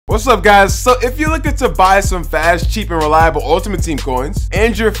What's up, guys? So if you're looking to buy some fast, cheap, and reliable Ultimate Team coins,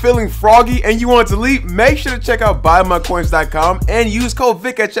 and you're feeling froggy and you want to leave, make sure to check out buymycoins.com and use code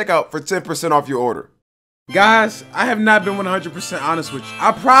VIC at checkout for 10% off your order. Guys, I have not been 100% honest with you.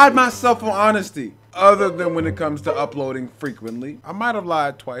 I pride myself on honesty, other than when it comes to uploading frequently. I might have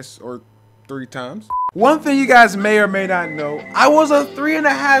lied twice or 3 times. One thing you guys may or may not know, I was a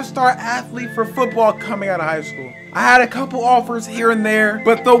 3.5-star athlete for football coming out of high school. I had a couple offers here and there,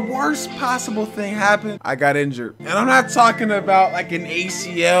 but the worst possible thing happened. I got injured. And I'm not talking about like an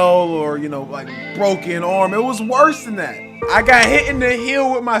ACL or, you know, like broken arm. It was worse than that. I got hit in the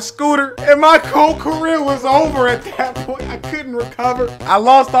heel with my scooter and my whole career was over at that point. I couldn't recover. I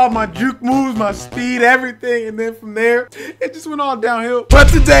lost all my juke moves, my speed, everything. And then from there, it just went all downhill. But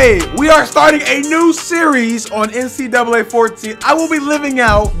today, we are starting a new series on NCAA 14. I will be living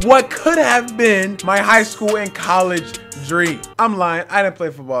out what could have been my high school and college dream. I'm lying, I didn't play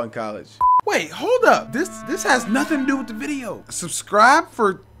football in college. Wait, hold up. This has nothing to do with the video. Subscribe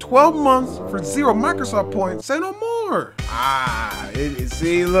for 12 months for 0 Microsoft points. Say no more.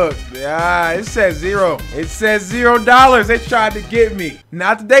 See, look. It says 0. It says $0. They tried to get me.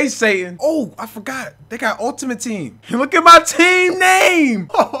 Not today, Satan. Oh, I forgot. They got Ultimate Team. Look at my team name.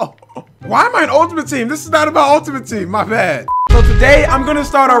 Why am I an Ultimate Team? This is not about Ultimate Team. My bad. So today, I'm going to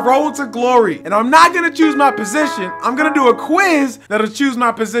start a road to glory. And I'm not going to choose my position. I'm going to do a quiz that'll choose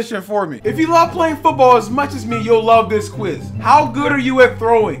my position for me. If you love playing football as much as me, you'll love this quiz. How good are you at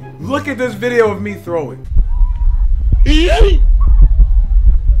throwing? Look at this video of me throwing.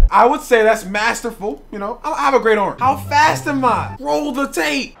 I would say that's masterful. You know, I have a great arm. How fast am I? Roll the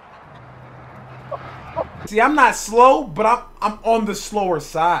tape. See, I'm not slow, but I'm on the slower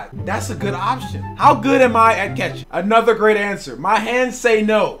side. That's a good option. How good am I at catching? Another great answer. My hands say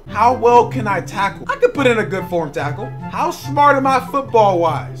no. How well can I tackle? I could put in a good form tackle. How smart am I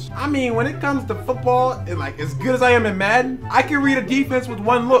football-wise? I mean, when it comes to football, and like as good as I am in Madden, I can read a defense with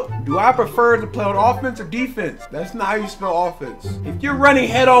one look. Do I prefer to play on offense or defense? That's not how you spell offense. If you're running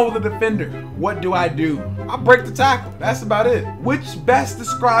head-on with a defender, what do? I break the tackle. That's about it. Which best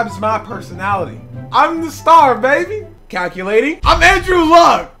describes my personality? I'm the star, baby. Calculating. I'm Andrew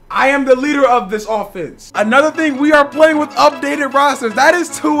Luck. I am the leader of this offense. Another thing, we are playing with updated rosters. That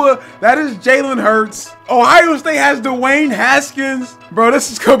is Tua. That is Jalen Hurts. Ohio State has Dwayne Haskins. Bro,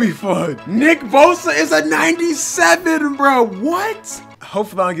 this is gonna be fun. Nick Bosa is a 97, bro. What?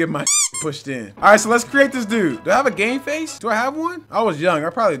 Hopefully I don't get my pushed in. All right, so let's create this dude. Do I have a game face? Do I have one? I was young. I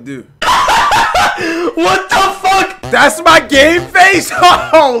probably do. What the fuck? That's my game face?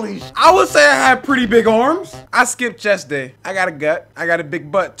 Holy sh! I would say I have pretty big arms. I skip chest day. I got a gut. I got a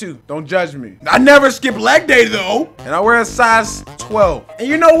big butt too. Don't judge me. I never skip leg day though. And I wear a size 12. And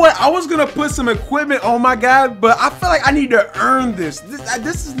you know what? I was gonna put some equipment on my guy, but I feel like I need to earn this.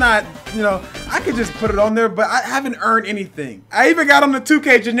 This is not, you know, I could just put it on there, but I haven't earned anything. I even got on the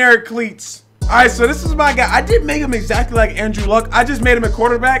 2K generic cleats. All right, so this is my guy. I didn't make him exactly like Andrew Luck. I just made him a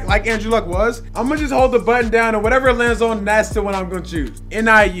quarterback like Andrew Luck was. I'm gonna just hold the button down and whatever it lands on, that's the one I'm gonna choose.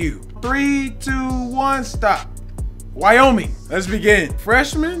 NIU. 3, 2, 1, stop. Wyoming. Let's begin.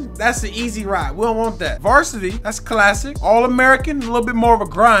 Freshman, that's the easy ride. We don't want that. Varsity, that's classic. All-American, a little bit more of a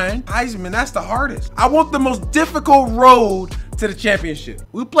grind. Heisman, that's the hardest. I want the most difficult road to the championship.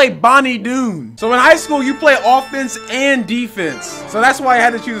 We play Bonnie Doon. So in high school, you play offense and defense. So that's why I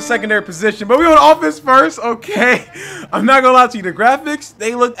had to choose a secondary position. But we on offense first, okay? I'm not gonna lie to you, the graphics,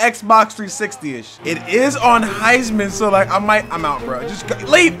 they look Xbox 360-ish. It is on Heisman, so like I'm out, bro. Just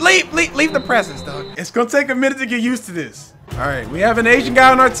leave the presence, dog. It's gonna take a minute to get used to this. All right, we have an Asian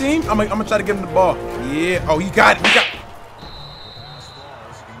guy on our team. I'm gonna try to give him the ball. Yeah, oh, you got it,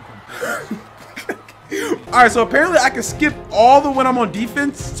 All right, so apparently I can skip all the when I'm on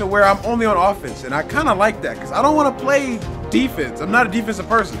defense to where I'm only on offense. And I kind of like that because I don't want to play defense. I'm not a defensive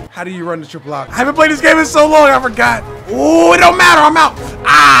person. How do you run the triple option? I haven't played this game in so long, I forgot. Oh, it don't matter, I'm out.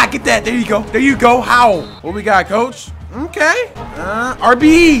 Get that, there you go. There you go, how? What we got, coach? Okay,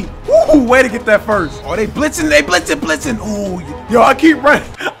 RBE. Ooh, way to get that first. Oh, they blitzing. Ooh, yo, I keep running.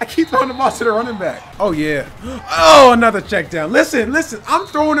 I keep throwing the ball to the running back. Oh, yeah. Oh, another check down. Listen, I'm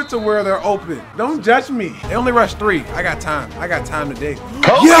throwing it to where they're open. Don't judge me. They only rush 3. I got time. I got time today.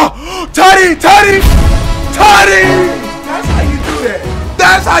 Oh. Yeah, Tutty. That's how you do that.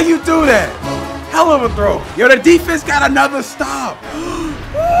 That's how you do that. Hell of a throw. Yo, the defense got another stop.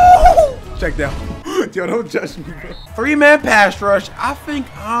 Check down. Yo, don't judge me, bro. 3-man pass rush. I think,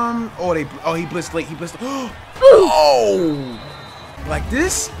 he blitzed late. Oh, like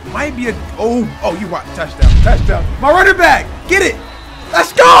this might be a, you watch, touchdown. My running back, get it.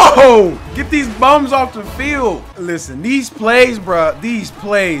 Let's go. Get these bums off the field. Listen, these plays, bro. These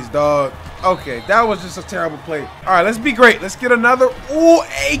plays, dog. Okay, that was just a terrible play. All right, let's be great. Let's get another. Oh,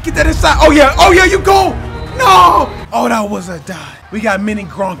 hey, get that inside. Oh, yeah, you go. No. Oh, that was a dive. We got Mini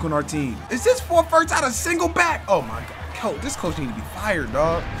Gronk on our team. Is this 4 first out of single back? Oh, my God. Coach, this coach need to be fired,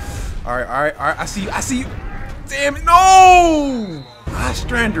 dog. All right. I see you. Damn it, no.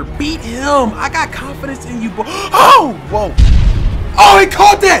 Ostrander, beat him. I got confidence in you, boy. Oh, whoa. Oh, he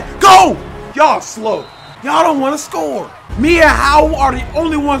caught that. Go. Y'all slow. Y'all don't want to score. Me and Howell are the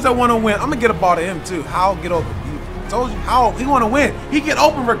only ones that want to win. I'm going to get a ball to him, too. Howell, get open. I told you, Howell, he want to win. He get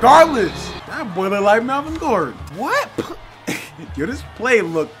open regardless. That boy look like Melvin Gordon. What? Yo, this play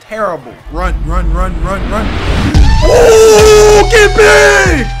looked terrible. Run. Oh, get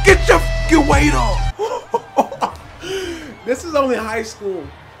big. Get your weight off. This is only high school.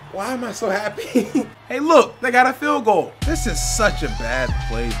 Why am I so happy? Hey, look, they got a field goal. This is such a bad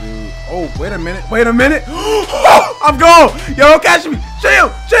play, dude. Oh, wait a minute. I'm gone. Yo, catch me. Chill.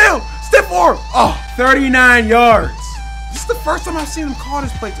 Step forward. Oh, 39 yards. This is the first time I've seen him call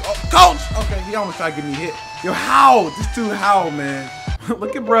this play. Oh, coach. Okay, he almost tried to get me hit. Yo, Howell. This dude Howell, man.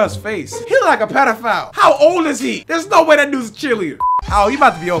 Look at bruh's face. He look like a pedophile. How old is he? There's no way that dude's a cheerleader. Howell, he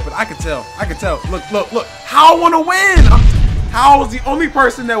about to be open. I can tell. Look. Howell want to win. Howell's the only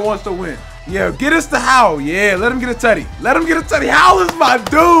person that wants to win. Yeah, get us to Howell. Yeah, let him get a tutty. Howell is my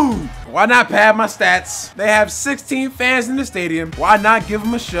dude. Why not pad my stats? They have 16 fans in the stadium. Why not give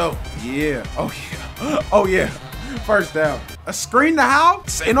them a show? Yeah. Oh yeah. First down. A screen to Howell?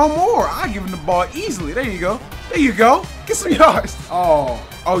 Say no more. I'll give him the ball easily. There you go. Get some yards.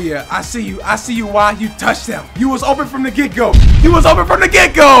 Oh yeah. I see you. Why? You touched them. You was open from the get-go.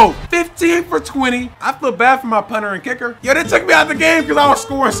 15 for 20. I feel bad for my punter and kicker. Yo, they took me out of the game because I was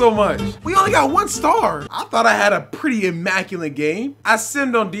scoring so much. We only got 1 star. I thought I had a pretty immaculate game. I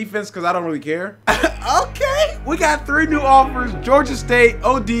simmed on defense because I don't really care. Okay. We got 3 new offers. Georgia State,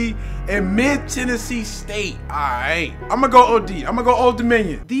 OD, and Mid-Tennessee State. All right. I'm going to go OD. I'm going to go Old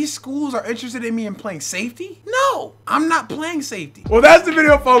Dominion. These schools are interested in me in playing safety? No, I'm not playing safety. Well, that's the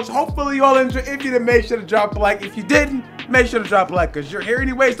video, folks. Hopefully you all enjoyed. If you did, make sure to drop a like. If you didn't, make sure to drop a like because you're here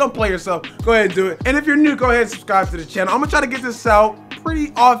anyways. Don't play yourself. Go ahead and do it. And if you're new, go ahead and subscribe to the channel. I'm going to try to get this out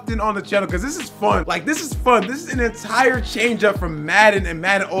pretty often on the channel because this is fun. This is an entire change up from Madden and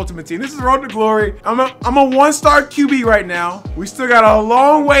Madden Ultimate Team. This is Road to Glory. I'm a 1-star QB right now. We still got a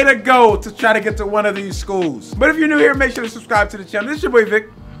long way to go to try to get to one of these schools. But if you're new here, make sure to subscribe to the channel. This is your boy Vic.